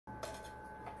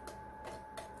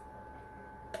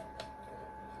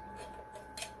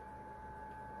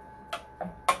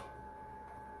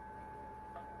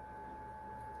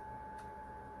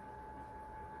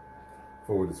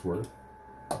for what it's worth.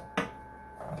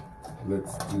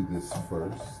 Let's do this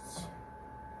first.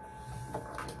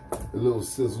 A little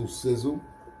sizzle sizzle.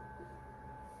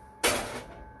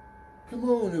 Come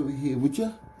on over here, would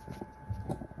ya?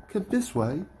 Come this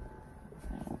way.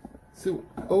 So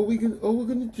all we're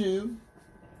gonna do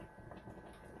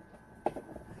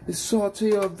is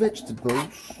saute our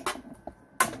vegetables,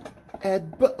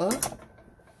 add butter.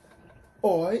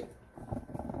 Alright.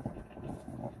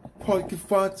 Probably can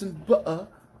find some butter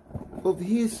over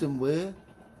here somewhere.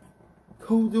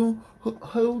 Hold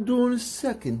on a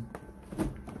second.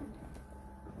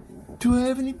 Do I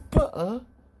have any butter?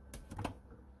 I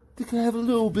think I have a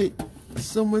little bit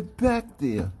somewhere back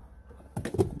there.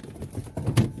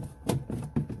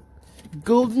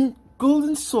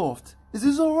 Golden soft. Is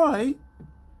this alright?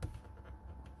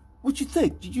 What you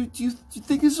think? Do you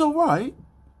think it's alright?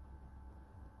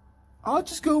 I'll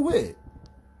just go with it.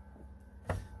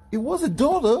 It was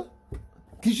 $1,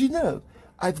 cause you know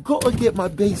I've got to get my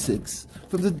basics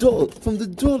from the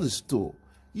dollar store.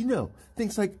 You know,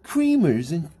 things like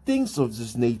creamers and things of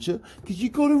this nature. Cause you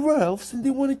go to Ralph's and they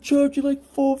want to charge you like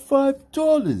 $4 or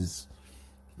 $5.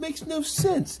 Makes no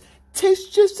sense.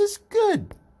 Tastes just as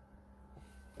good.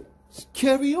 Just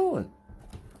carry on.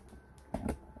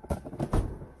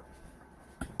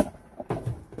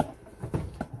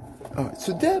 Alright,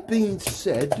 so that being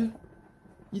said,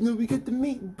 you know, we got the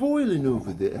meat boiling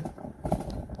over there.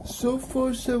 So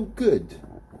far, so good.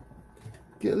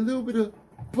 Get a little bit of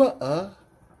butter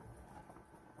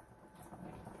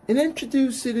and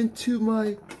introduce it into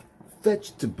my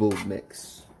vegetable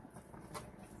mix.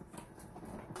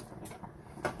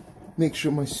 Make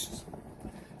sure my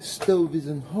stove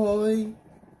isn't high.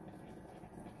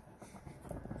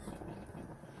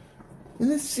 And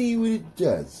let's see what it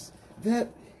does. That,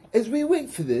 as we wait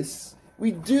for this,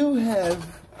 we do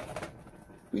have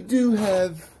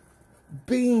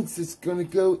beans that's gonna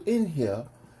go in here,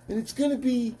 and it's gonna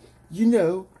be, you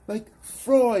know, like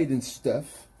fried and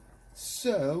stuff.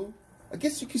 So I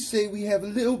guess you could say we have a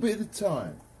little bit of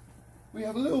time. We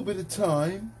have a little bit of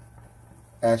time.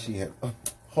 Actually, have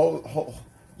hold.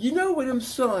 You know what I'm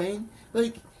saying?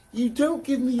 Like, you don't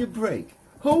give me a break.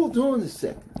 Hold on a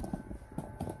second.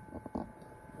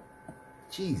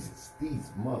 Jesus, these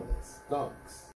mother stunks.